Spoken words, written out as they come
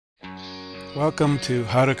Welcome to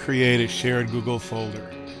How to Create a Shared Google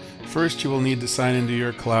Folder. First, you will need to sign into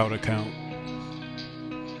your cloud account.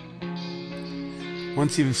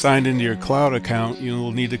 Once you've signed into your cloud account, you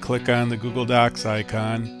will need to click on the Google Docs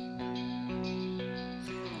icon.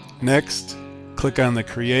 Next, click on the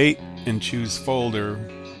Create and choose Folder.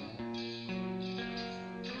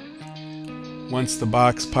 Once the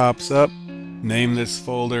box pops up, name this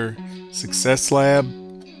folder Success Lab,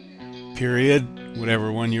 period,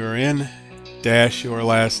 whatever one you're in, dash your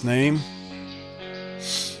last name,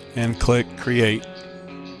 and click Create.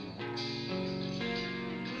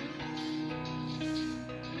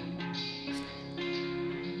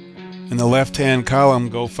 In the left-hand column,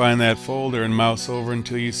 go find that folder and mouse over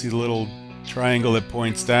until you see the little triangle that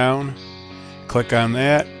points down. Click on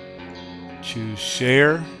that, choose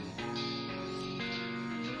Share.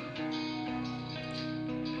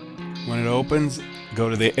 When it opens, go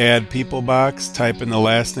to the Add People box, type in the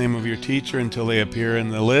last name of your teacher until they appear in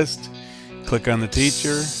the list. Click on the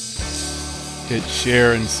teacher, hit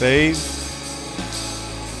Share and Save,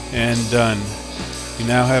 and done. You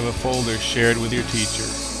now have a folder shared with your teacher.